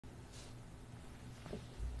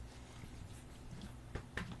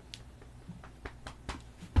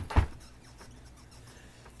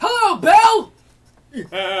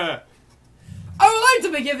Yeah. I would like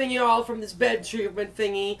to be giving you all from this bed treatment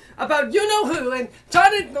thingy about you-know-who and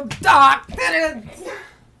Johnny the Doc. Can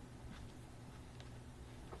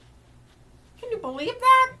you believe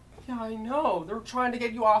that? Yeah, I know. They're trying to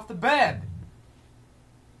get you off the bed.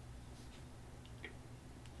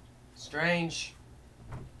 Strange.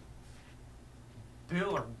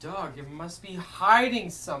 Bill or Doug, you must be hiding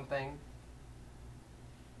something.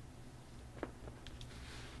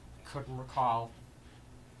 Couldn't recall.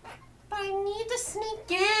 But I need to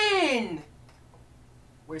sneak in.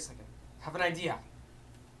 Wait a second. Have an idea.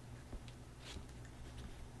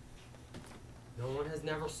 No one has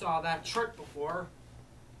never saw that trick before,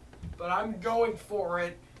 but I'm going for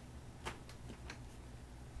it.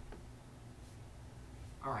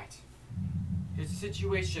 All right. Here's the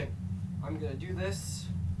situation. I'm gonna do this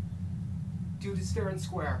fair and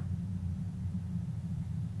square.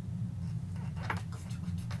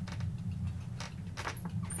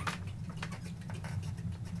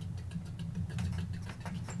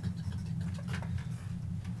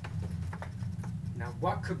 Now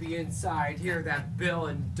what could be inside here that Bill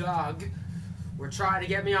and Doug were trying to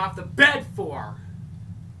get me off the bed for?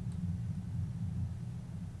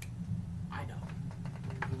 I know.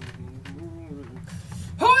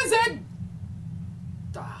 Who is it?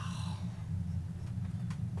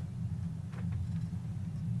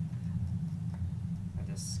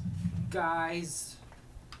 Guys.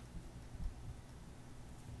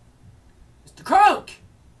 Mr. Croak!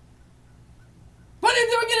 What are you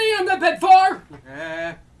doing getting on that bed for?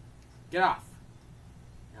 Get off.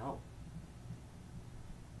 No.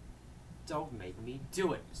 Don't make me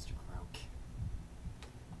do it, Mr. Croak.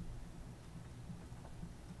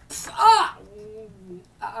 Ah!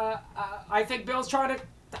 I think Bill's trying to...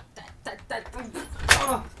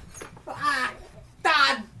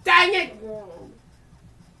 Dang it!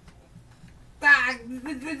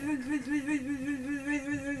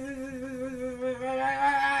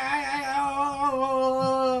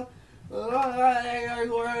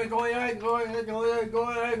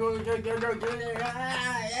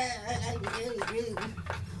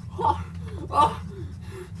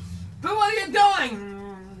 But what are you doing?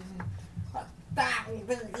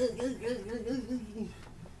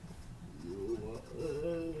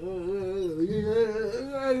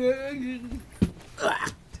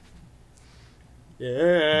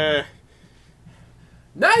 Yeah.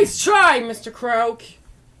 Nice try, Mr. Croak.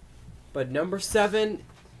 But number 7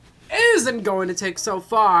 isn't going to take so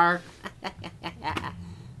far.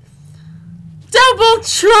 Double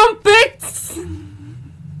trumpets!